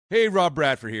Hey, Rob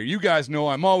Bradford here. You guys know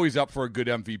I'm always up for a good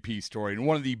MVP story, and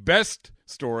one of the best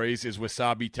stories is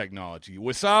Wasabi Technology.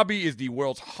 Wasabi is the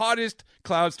world's hottest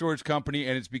cloud storage company,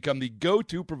 and it's become the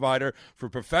go-to provider for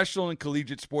professional and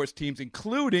collegiate sports teams,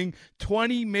 including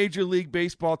 20 Major League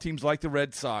Baseball teams like the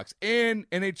Red Sox and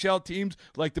NHL teams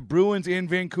like the Bruins and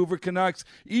Vancouver Canucks.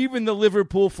 Even the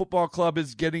Liverpool Football Club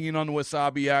is getting in on the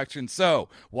Wasabi action. So,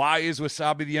 why is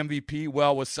Wasabi the MVP?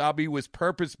 Well, Wasabi was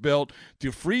purpose-built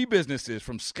to free businesses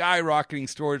from skyrocketing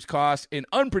storage costs and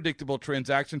unpredictable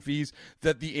transaction fees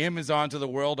that the Amazons of the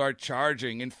world are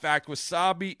charging. In fact,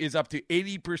 Wasabi is up to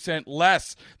 80%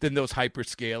 less than those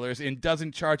hyperscalers and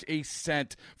doesn't charge a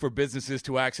cent for businesses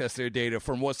to access their data.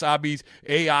 From Wasabi's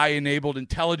AI-enabled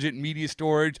intelligent media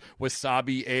storage,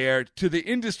 Wasabi Air, to the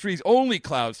industry's only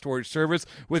cloud storage service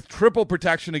with triple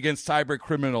protection against cyber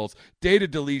criminals, data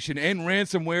deletion, and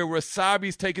ransomware,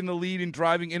 Wasabi's taken the lead in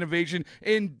driving innovation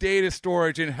in data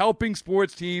storage and helping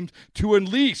sports teams to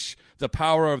unleash the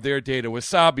power of their data.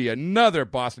 Wasabi, another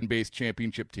Boston-based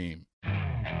championship team.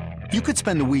 You could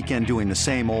spend the weekend doing the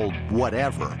same old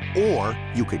whatever, or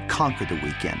you could conquer the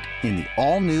weekend in the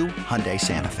all-new Hyundai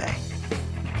Santa Fe.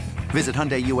 Visit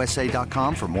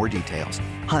HyundaiUSA.com for more details.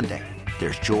 Hyundai,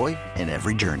 there's joy in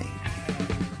every journey.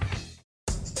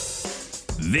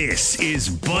 This is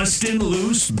Bustin'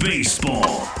 Loose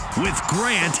Baseball with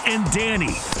Grant and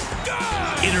Danny.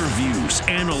 Interviews,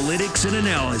 analytics, and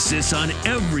analysis on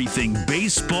everything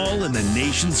baseball in the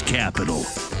nation's capital.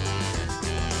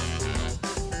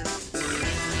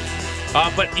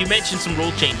 But you mentioned some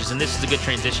rule changes, and this is a good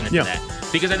transition into that.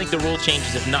 Because I think the rule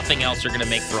changes, if nothing else, are going to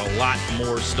make for a lot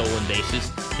more stolen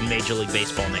bases in Major League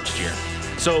Baseball next year.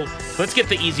 So let's get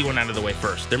the easy one out of the way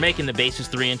first. They're making the bases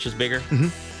 3 inches bigger. Mm-hmm.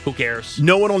 Who cares?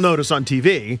 No one will notice on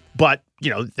TV, but,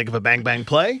 think of a bang-bang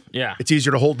play. Yeah. It's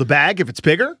easier to hold the bag if it's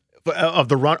bigger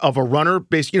of a runner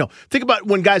base. Think about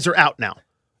when guys are out now.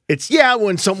 It's,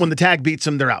 when the tag beats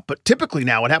them, they're out. But typically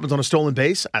now, what happens on a stolen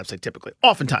base, I would say typically,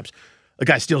 oftentimes, a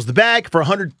guy steals the bag. For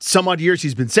 100-some-odd years,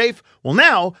 he's been safe. Well,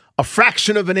 now, a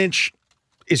fraction of an inch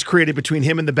is created between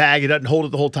him and the bag. He doesn't hold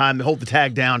it the whole time. They hold the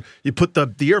tag down. You put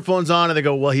the earphones on, and they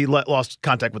go, well, he lost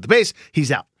contact with the base.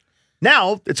 He's out.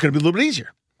 Now, it's going to be a little bit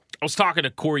easier. I was talking to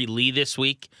Corey Lee this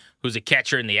week, who's a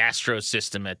catcher in the Astros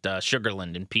system at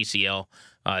Sugarland in PCL,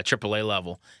 AAA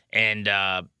level. And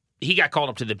he got called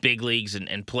up to the big leagues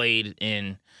and played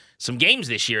in some games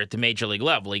this year at the Major League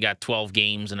level. He got 12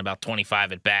 games and about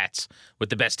 25 at-bats with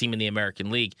the best team in the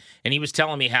American League. And he was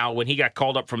telling me how when he got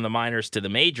called up from the minors to the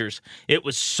majors, it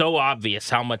was so obvious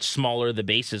how much smaller the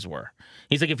bases were.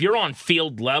 He's like, if you're on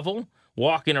field level,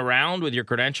 walking around with your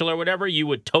credential or whatever, you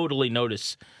would totally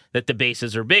notice that the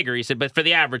bases are bigger. He said, but for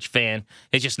the average fan,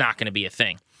 it's just not going to be a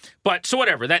thing. But so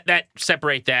whatever, that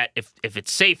separate that. If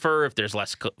it's safer, if there's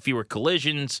fewer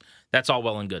collisions, that's all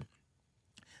well and good.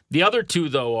 The other two,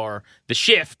 though, are the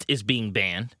shift is being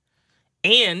banned,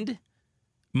 and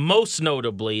most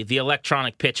notably, the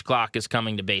electronic pitch clock is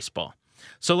coming to baseball.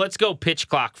 So let's go pitch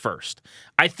clock first.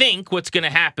 I think what's going to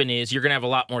happen is you're going to have a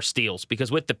lot more steals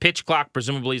because with the pitch clock,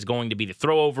 presumably is going to be the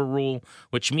throw-over rule,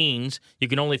 which means you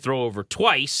can only throw over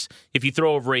twice. If you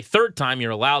throw over a third time,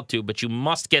 you're allowed to, but you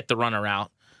must get the runner out,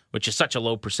 which is such a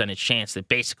low percentage chance that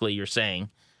basically you're saying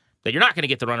that you're not going to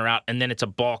get the runner out, and then it's a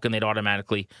balk, and they'd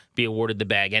automatically be awarded the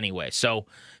bag anyway. So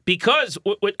because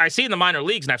what I see in the minor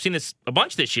leagues, and I've seen this a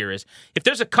bunch this year, is if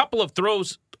there's a couple of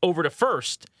throws over to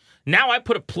first, now I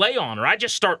put a play on, or I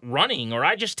just start running, or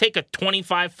I just take a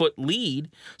 25-foot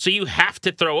lead, so you have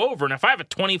to throw over. And if I have a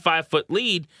 25-foot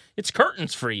lead, it's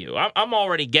curtains for you. I'm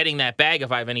already getting that bag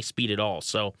if I have any speed at all.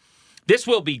 So this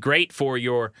will be great for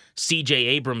your C.J.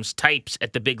 Abrams types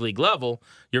at the big league level,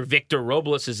 your Victor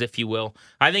Robleses, if you will.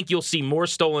 I think you'll see more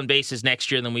stolen bases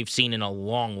next year than we've seen in a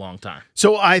long, long time.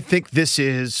 So I think this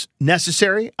is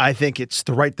necessary. I think it's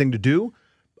the right thing to do.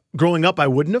 Growing up, I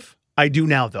wouldn't have. I do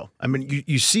now, though. I mean,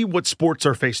 you see what sports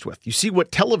are faced with. You see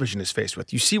what television is faced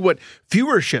with. You see what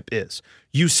viewership is.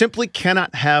 You simply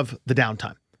cannot have the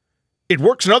downtime. It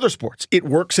works in other sports. It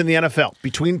works in the NFL.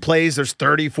 Between plays, there's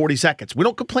 30, 40 seconds. We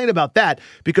don't complain about that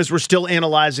because we're still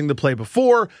analyzing the play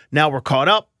before. Now we're caught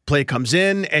up. Play comes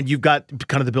in, and you've got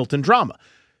kind of the built-in drama.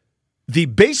 The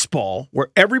baseball, where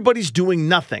everybody's doing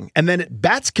nothing, and then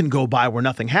bats can go by where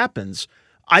nothing happens,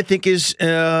 I think is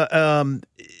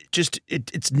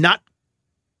it's not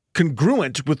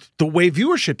congruent with the way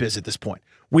viewership is at this point.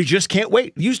 We just can't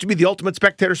wait. It used to be the ultimate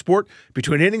spectator sport.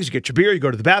 Between innings, you get your beer, you go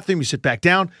to the bathroom, you sit back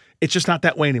down. It's just not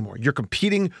that way anymore. You're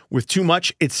competing with too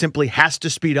much. It simply has to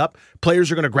speed up. Players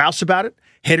are going to grouse about it.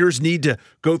 Hitters need to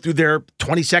go through their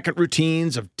 20-second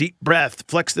routines of deep breath,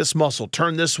 flex this muscle,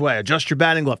 turn this way, adjust your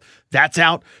batting glove. That's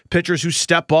out. Pitchers who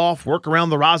step off, work around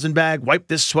the rosin bag, wipe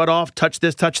this sweat off, touch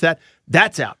this, touch that.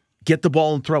 That's out. Get the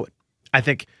ball and throw it. I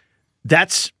think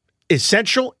that's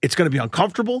essential. It's going to be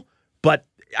uncomfortable, but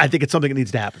I think it's something that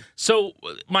needs to happen. So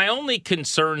my only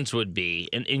concerns would be,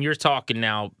 and you're talking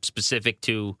now specific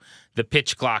to the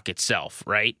pitch clock itself,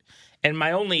 right? And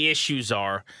my only issues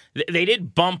are they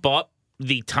did bump up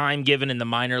the time given in the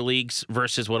minor leagues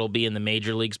versus what'll be in the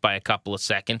major leagues by a couple of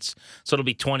seconds. So it'll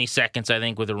be 20 seconds, I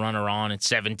think, with a runner on, and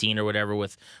 17 or whatever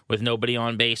with nobody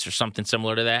on base or something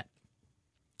similar to that.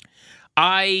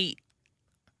 I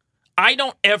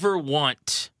don't ever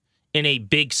want in a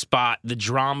big spot the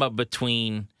drama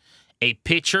between a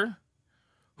pitcher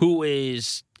who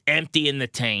is empty in the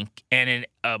tank and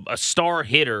a star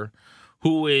hitter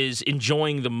who is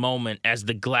enjoying the moment as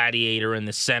the gladiator in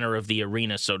the center of the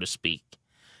arena, so to speak,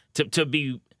 to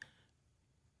be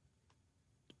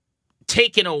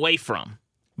taken away from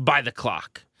by the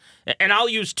clock. And I'll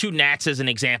use two Nats as an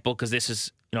example because this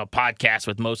is a podcast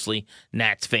with mostly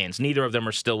Nats fans. Neither of them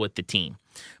are still with the team.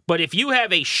 But if you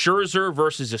have a Scherzer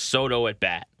versus a Soto at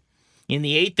bat in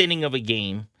the 8th inning of a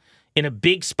game in a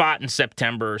big spot in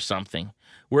September or something,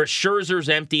 where Scherzer's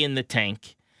empty in the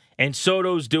tank and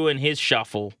Soto's doing his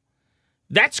shuffle,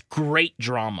 that's great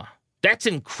drama. That's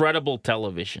incredible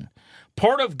television.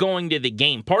 Part of going to the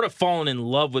game, part of falling in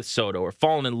love with Soto or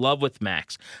falling in love with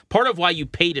Max, part of why you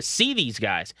pay to see these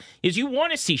guys is you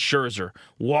want to see Scherzer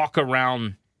walk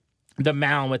around the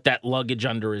mound with that luggage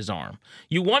under his arm.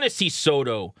 You want to see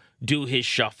Soto do his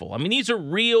shuffle. I mean, these are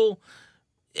real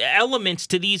elements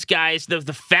to these guys, the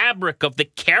fabric of the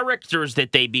characters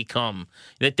that they become,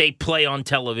 that they play on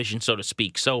television, so to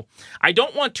speak. So I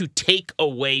don't want to take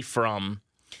away from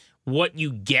what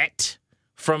you get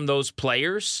from those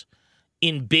players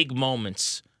in big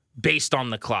moments based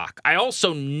on the clock. I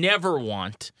also never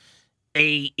want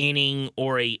a inning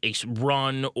or a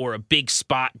run or a big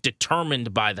spot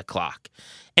determined by the clock.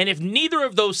 And if neither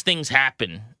of those things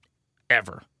happen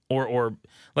ever, or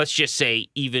let's just say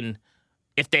even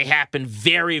if they happen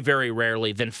very, very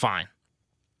rarely, then fine.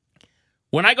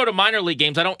 When I go to minor league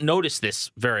games, I don't notice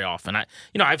this very often.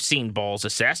 I've seen balls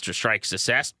assessed or strikes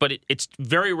assessed, but it's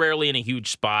very rarely in a huge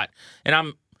spot. And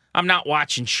I'm not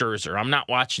watching Scherzer. I'm not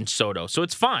watching Soto, so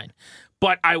it's fine.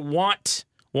 But I want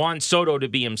Juan Soto to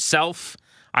be himself.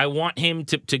 I want him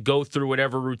to go through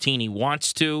whatever routine he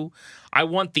wants to. I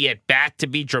want the at-bat to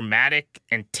be dramatic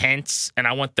and tense, and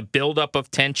I want the buildup of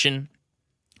tension.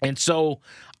 And so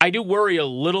I do worry a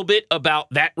little bit about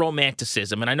that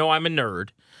romanticism, and I know I'm a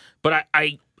nerd, but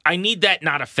I need that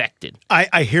not affected.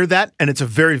 I hear that, and it's a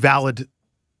very valid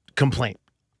complaint.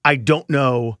 I don't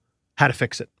know how to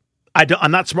fix it.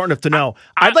 I'm not smart enough to know.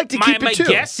 I'd like to keep it too. My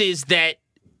guess is that,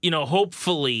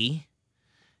 hopefully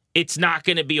it's not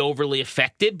going to be overly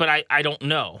affected, but I don't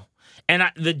know. And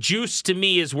the juice to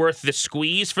me is worth the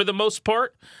squeeze for the most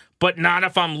part, but not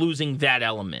if I'm losing that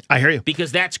element. I hear you.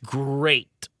 Because that's great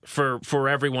for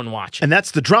everyone watching. And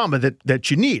that's the drama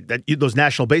that you need, those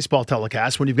national baseball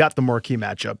telecasts, when you've got the marquee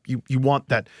matchup, you want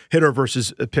that hitter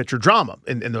versus pitcher drama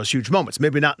in those huge moments.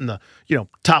 Maybe not in the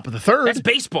top of the third. That's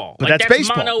baseball. But that's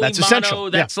baseball. That's essential.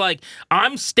 That's like,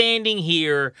 I'm standing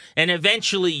here, and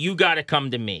eventually you got to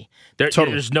come to me.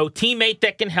 There's no teammate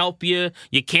that can help you.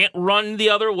 You can't run the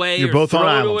other way. You're or both throw on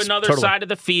to islands. another side of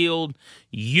the field.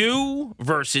 You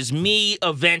versus me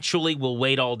eventually will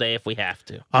wait all day if we have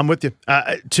to. I'm with you.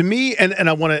 To me, and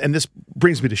I want to, and this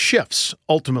brings me to shifts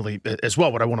ultimately as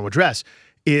well. What I want to address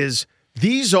is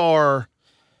these are,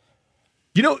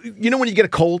 when you get a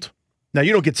cold. Now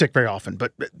you don't get sick very often,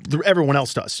 but everyone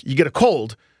else does. You get a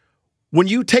cold. When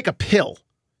you take a pill,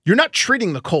 you're not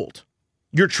treating the cold.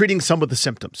 You're treating some of the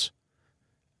symptoms.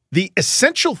 The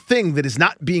essential thing that is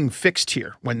not being fixed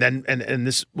here, and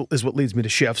this is what leads me to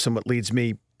shifts and what leads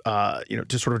me, to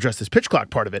sort of address this pitch clock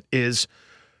part of it, is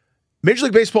Major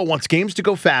League Baseball wants games to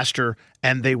go faster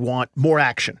and they want more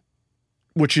action,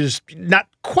 which is not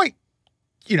quite,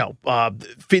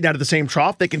 feeding out of the same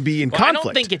trough. They can be in conflict. I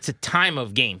don't think it's a time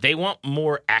of game. They want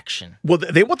more action. Well,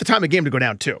 they want the time of game to go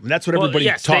down too, and that's what everybody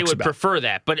talks about. Yes, they would prefer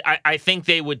that, but I think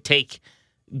they would take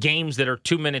games that are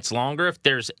 2 minutes longer if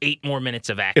there's 8 more minutes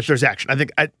of action. If there's action. I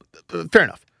think, fair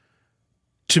enough.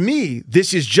 To me,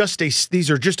 these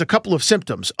are just a couple of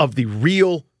symptoms of the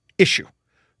real issue.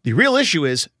 The real issue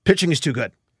is pitching is too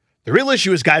good. The real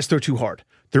issue is guys throw too hard.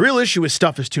 The real issue is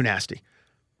stuff is too nasty.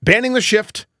 Banning the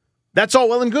shift That's all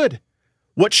well and good.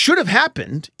 What should have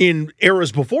happened in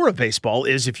eras before of baseball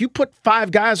is if you put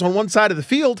 5 guys on one side of the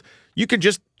field, you could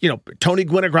just, Tony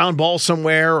Gwynn a ground ball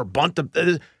somewhere or bunt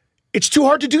the. It's too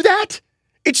hard to do that.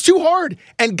 It's too hard.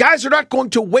 And guys are not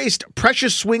going to waste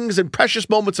precious swings and precious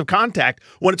moments of contact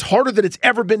when it's harder than it's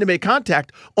ever been to make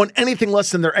contact on anything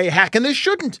less than their A-hack. And they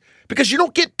shouldn't, because you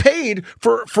don't get paid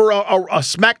for a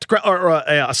slapped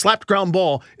ground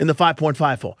ball in the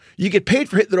 5.5 hole. You get paid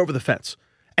for hitting it over the fence.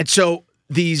 And so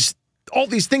all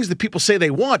these things that people say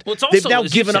they want, they've now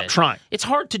given up trying. It's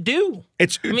hard to do.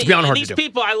 It's beyond hard to do. These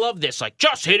people, I love this. Like,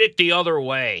 just hit it the other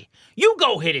way. You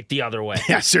go hit it the other way.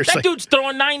 Yeah, seriously. That dude's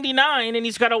throwing 99, and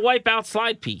he's got a wipe-out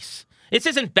slide piece. This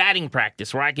isn't batting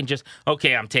practice where I can just,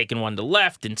 I'm taking one to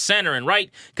left and center and right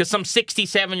because some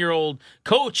 67-year-old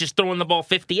coach is throwing the ball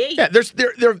 58. Yeah,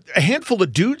 there a handful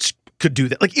of dudes could do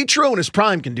that. Like Ichiro in his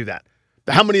prime can do that.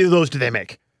 How many of those do they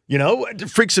make?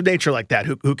 Freaks of nature like that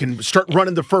who can start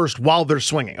running the first while they're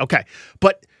swinging. Okay.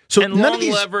 But so and none of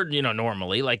these levered,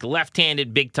 normally, like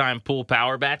left-handed big-time pull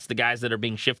power bats, the guys that are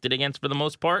being shifted against for the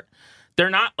most part, they're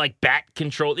not like bat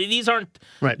control. These aren't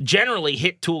generally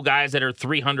hit tool guys that are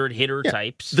 300 hitter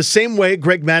types. The same way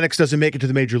Greg Maddux doesn't make it to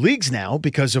the major leagues now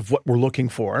because of what we're looking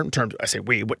for in terms of, I say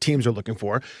what teams are looking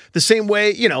for. The same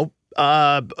way,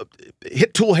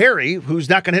 hit tool Harry, who's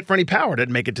not going to hit for any power,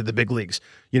 didn't make it to the big leagues.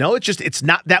 It's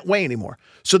not that way anymore.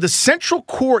 So the central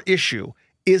core issue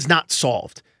is not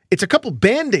solved. It's a couple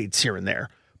Band-Aids here and there,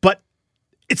 but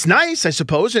it's nice, I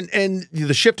suppose, and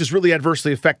the shift has really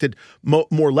adversely affected more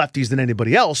lefties than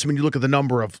anybody else. I mean, you look at the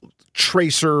number of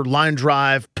tracer, line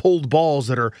drive, pulled balls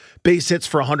that are base hits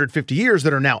for 150 years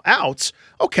that are now outs.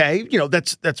 Okay,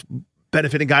 that's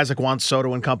benefiting guys like Juan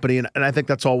Soto and company, and I think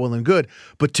that's all well and good.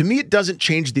 But to me, it doesn't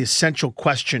change the essential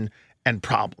question and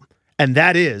problem, and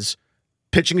that is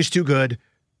pitching is too good,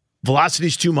 velocity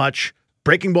is too much,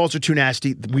 breaking balls are too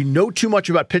nasty. We know too much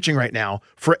about pitching right now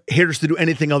for hitters to do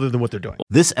anything other than what they're doing.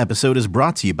 This episode is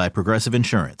brought to you by Progressive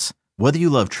Insurance. Whether you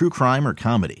love true crime or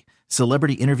comedy,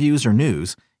 celebrity interviews or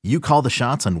news, you call the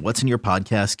shots on what's in your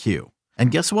podcast queue. And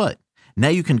guess what? Now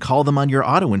you can call them on your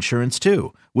auto insurance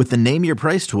too with the Name Your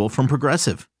Price tool from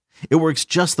Progressive. It works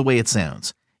just the way it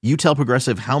sounds. You tell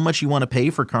Progressive how much you want to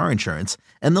pay for car insurance,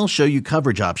 and they'll show you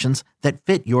coverage options that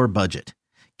fit your budget.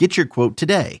 Get your quote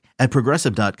today at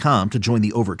Progressive.com to join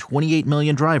the over 28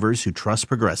 million drivers who trust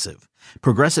Progressive.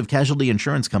 Progressive Casualty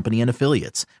Insurance Company and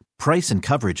Affiliates. Price and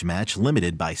coverage match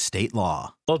limited by state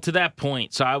law. Well, to that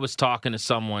point, so I was talking to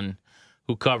someone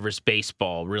who covers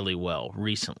baseball really well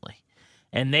recently.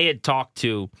 And they had talked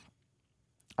to,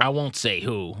 I won't say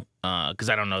who, because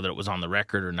I don't know that it was on the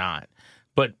record or not,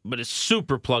 but a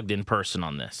super plugged-in person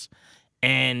on this,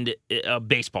 and a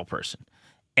baseball person.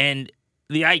 And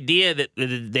the idea that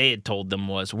they had told them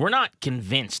was, we're not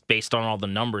convinced, based on all the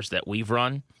numbers that we've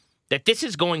run, that this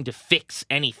is going to fix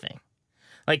anything.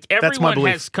 Like, everyone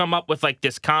has come up with, like,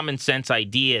 this common sense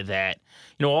idea that,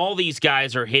 all these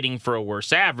guys are hitting for a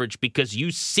worse average because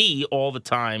you see all the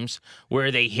times where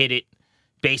they hit it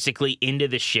basically into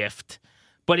the shift.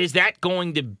 But is that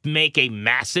going to make a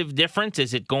massive difference?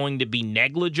 Is it going to be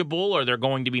negligible? Are there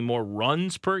going to be more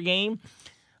runs per game?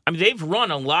 I mean, they've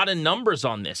run a lot of numbers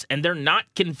on this, and they're not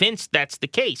convinced that's the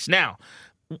case. Now,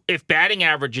 if batting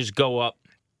averages go up,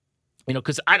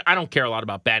 because I don't care a lot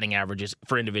about batting averages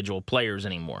for individual players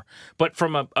anymore. But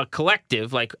from a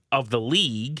collective, like, of the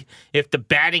league, if the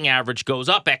batting average goes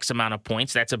up X amount of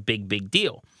points, that's a big, big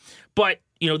deal. But,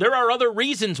 there are other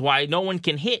reasons why no one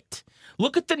can hit.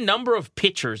 Look at the number of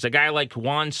pitchers a guy like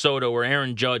Juan Soto or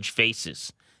Aaron Judge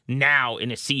faces now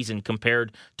in a season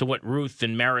compared to what Ruth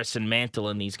and Maris and Mantle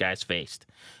and these guys faced.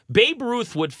 Babe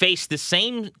Ruth would face the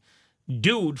same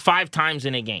dude 5 times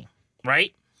in a game,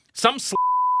 right? Some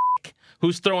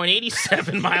who's throwing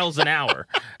 87 miles an hour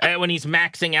when he's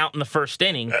maxing out in the first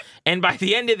inning. And by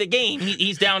the end of the game,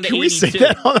 he's down to 82. Can we say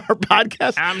that on our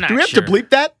podcast? I'm not sure. Do we have to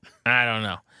bleep that? I don't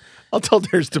know. I'll tell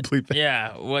Darius to bleep it.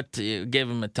 Yeah, give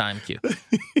him a time cue.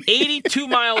 82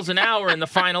 miles an hour in the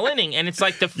final inning, and it's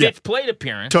like the 5th plate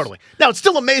appearance. Totally. Now, it's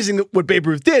still amazing what Babe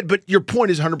Ruth did, but your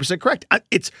point is 100% correct.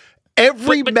 It's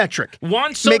every metric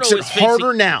Juan Soto makes it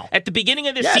harder now. At the beginning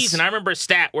of this season, I remember a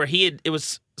stat where it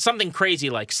was something crazy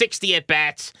like 60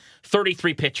 at-bats,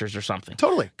 33 pitchers or something.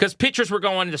 Totally. Because pitchers were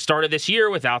going to the start of this year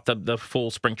without the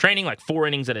full spring training, like 4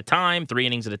 innings at a time, 3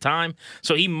 innings at a time.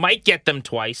 So he might get them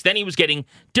twice. Then he was getting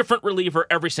different reliever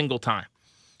every single time.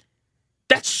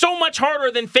 That's so much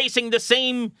harder than facing the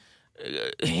same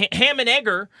ham and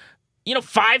egger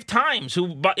 5 times,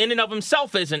 who in and of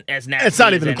himself isn't as nasty. It's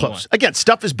not as even anyone. close. Again,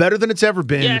 stuff is better than it's ever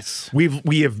been. Yes.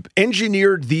 We have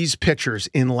engineered these pitchers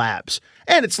in labs.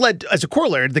 And it's led, as a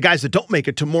corollary, the guys that don't make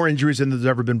it to more injuries than there's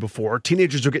ever been before.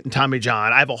 Teenagers are getting Tommy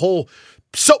John. I have a whole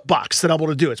soapbox that I'm able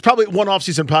to do. It's probably one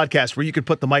off-season podcast where you could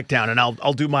put the mic down and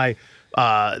I'll do my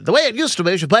the way it used to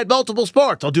be, you played multiple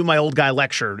sports. I'll do my old guy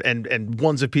lecture and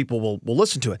ones of people will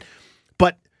listen to it.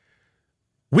 But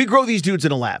we grow these dudes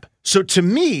in a lab. So to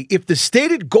me, if the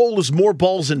stated goal is more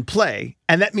balls in play,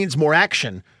 and that means more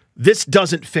action, this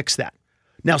doesn't fix that.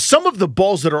 Now, some of the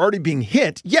balls that are already being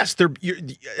hit, yes,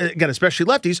 again, especially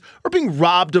lefties, are being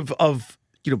robbed of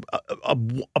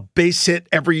a base hit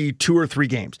every 2 or 3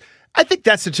 games. I think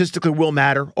that statistically will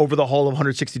matter over the whole of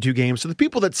 162 games. So the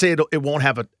people that say it won't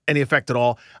have any effect at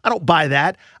all, I don't buy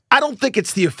that. I don't think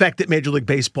it's the effect that Major League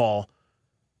Baseball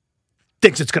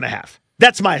thinks it's going to have.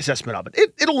 That's my assessment of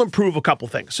it. It'll improve a couple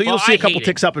things. So you'll see a couple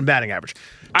ticks up in batting average.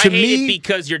 I hate it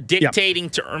because you're dictating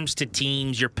terms to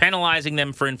teams. You're penalizing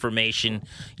them for information.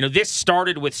 This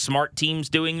started with smart teams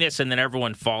doing this, and then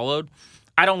everyone followed.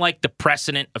 I don't like the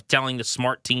precedent of telling the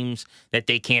smart teams that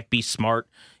they can't be smart,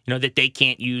 that they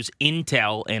can't use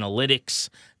intel analytics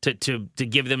to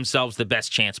give themselves the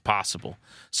best chance possible.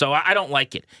 So I don't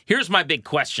like it. Here's my big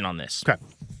question on this. Okay.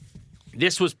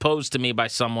 This was posed to me by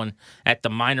someone at the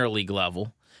minor league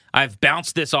level. I've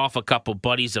bounced this off a couple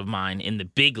buddies of mine in the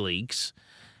big leagues,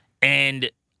 and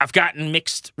I've gotten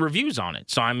mixed reviews on it,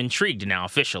 so I'm intrigued now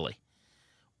officially.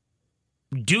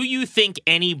 Do you think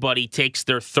anybody takes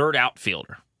their third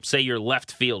outfielder, say your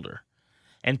left fielder,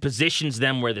 and positions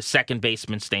them where the second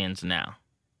baseman stands now?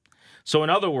 So in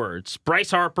other words,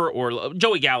 Bryce Harper or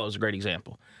Joey Gallo is a great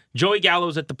example. Joey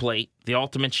Gallo's at the plate,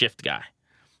 the shift guy.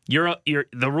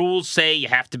 The rules say you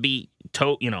have to be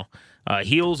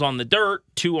heels on the dirt,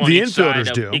 2 on each side.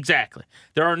 The infielders do. Exactly.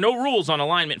 There are no rules on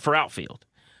alignment for outfield.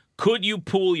 Could you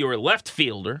pull your left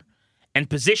fielder and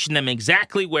position them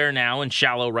exactly where now in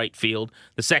shallow right field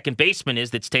the second baseman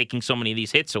is that's taking so many of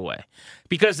these hits away?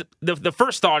 Because the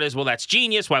first thought is, well, that's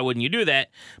genius. Why wouldn't you do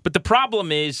that? But the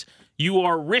problem is you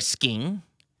are risking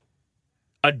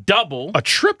a double. A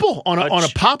triple on a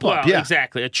pop-up, yeah.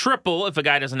 Exactly. A triple if a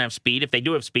guy doesn't have speed. If they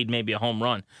do have speed, maybe a home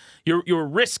run. You're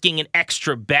risking an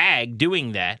extra bag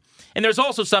doing that. And there's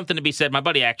also something to be said. My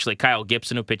buddy, actually, Kyle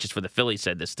Gibson, who pitches for the Phillies,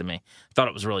 said this to me. I thought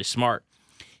it was really smart.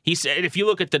 He said, if you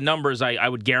look at the numbers, I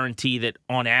would guarantee that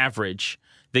on average,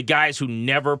 the guys who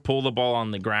never pull the ball on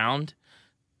the ground,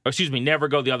 never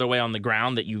go the other way on the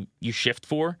ground that you shift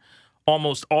for,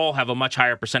 almost all have a much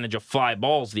higher percentage of fly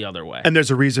balls the other way. And there's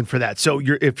a reason for that. So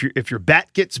if your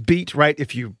bat gets beat, right?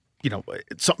 If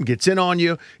something gets in on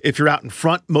you, if you're out in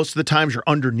front, most of the times you're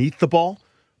underneath the ball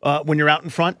when you're out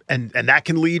in front, and that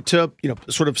can lead to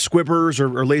sort of squibbers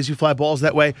or lazy fly balls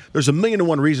that way. There's a million and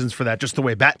one reasons for that, just the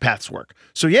way bat paths work.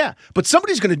 So yeah, but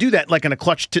somebody's going to do that like in a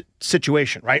clutch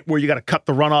situation, right? Where you got to cut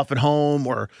the runoff at home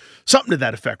or something to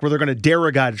that effect, where they're going to dare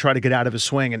a guy to try to get out of his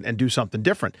swing and do something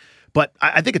different. But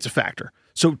I think it's a factor.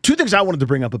 So 2 things I wanted to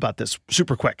bring up about this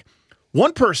super quick.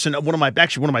 One person, one of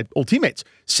my old teammates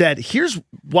said, here's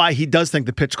why he does think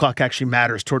the pitch clock actually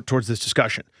matters towards this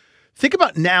discussion. Think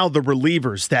about now the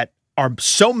relievers that are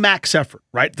so max effort,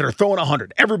 right? That are throwing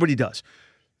 100. Everybody does.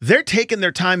 They're taking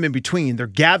their time in between. They're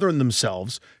gathering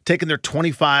themselves, taking their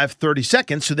 25, 30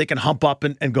 seconds so they can hump up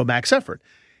and go max effort.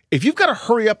 If you've got to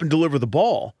hurry up and deliver the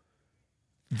ball,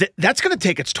 that's going to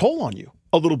take its toll on you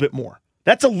a little bit more.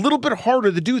 That's a little bit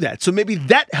harder to do that. So maybe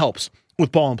that helps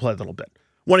with ball and play a little bit.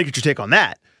 Want to get your take on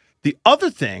that. The other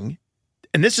thing,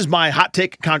 and this is my hot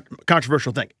take,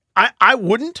 controversial thing. I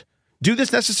wouldn't do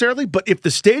this necessarily, but if the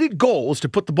stated goal is to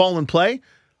put the ball in play,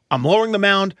 I'm lowering the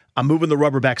mound, I'm moving the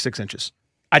rubber back 6 inches.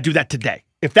 I do that today.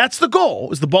 If that's the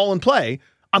goal, is the ball in play,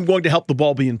 I'm going to help the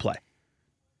ball be in play.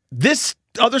 This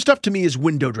other stuff to me is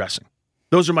window dressing.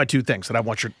 Those are my 2 things that I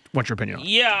want your opinion on.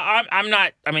 Yeah, I'm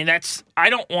not. I mean, I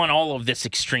don't want all of this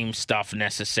extreme stuff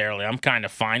necessarily. I'm kind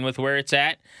of fine with where it's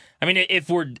at. I mean, if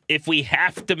we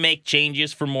have to make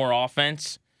changes for more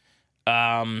offense,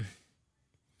 I'm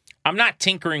not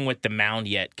tinkering with the mound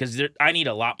yet because I need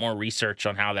a lot more research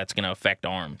on how that's going to affect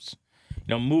arms.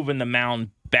 Moving the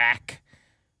mound back.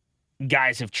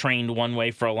 Guys have trained one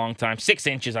way for a long time. 6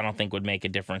 inches, I don't think would make a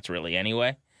difference really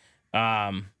anyway.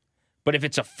 But if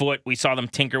it's a foot, we saw them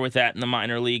tinker with that in the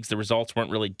minor leagues. The results weren't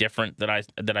really different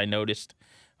that I noticed.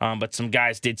 But some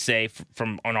guys did say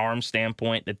from an arm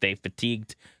standpoint that they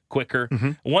fatigued quicker.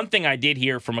 Mm-hmm. One thing I did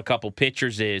hear from a couple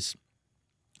pitchers is,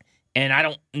 and I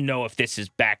don't know if this is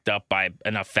backed up by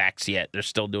enough facts yet, they're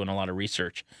still doing a lot of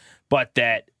research, but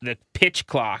that the pitch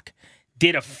clock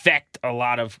did affect a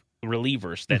lot of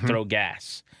relievers that throw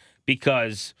gas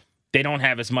because they don't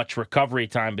have as much recovery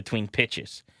time between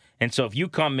pitches. And so if you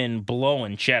come in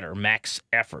blowing cheddar, max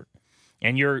effort,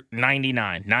 and you're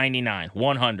 99, 99,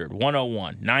 100,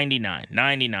 101, 99,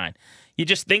 99, you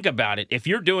just think about it. If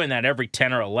you're doing that every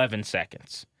 10 or 11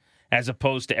 seconds, as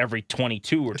opposed to every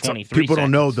 22 or 23 people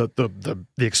seconds. don't know the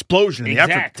explosion and the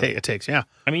effort it takes. Yeah.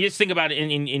 I mean, just think about it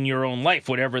in your own life,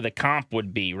 whatever the comp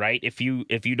would be, right? If you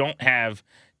don't have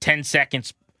 10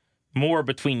 seconds more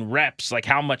between reps, like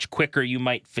how much quicker you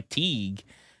might fatigue,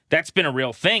 that's been a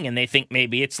real thing, and they think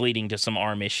maybe it's leading to some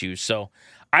arm issues. So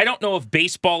I don't know if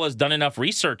baseball has done enough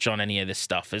research on any of this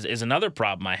stuff is another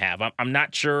problem I have. I'm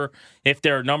not sure if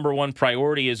their number one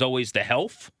priority is always the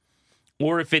health,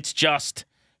 or if it's just,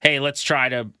 hey, let's try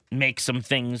to make some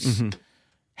things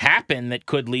happen that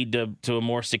could lead to a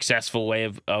more successful way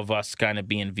of us kind of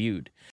being viewed.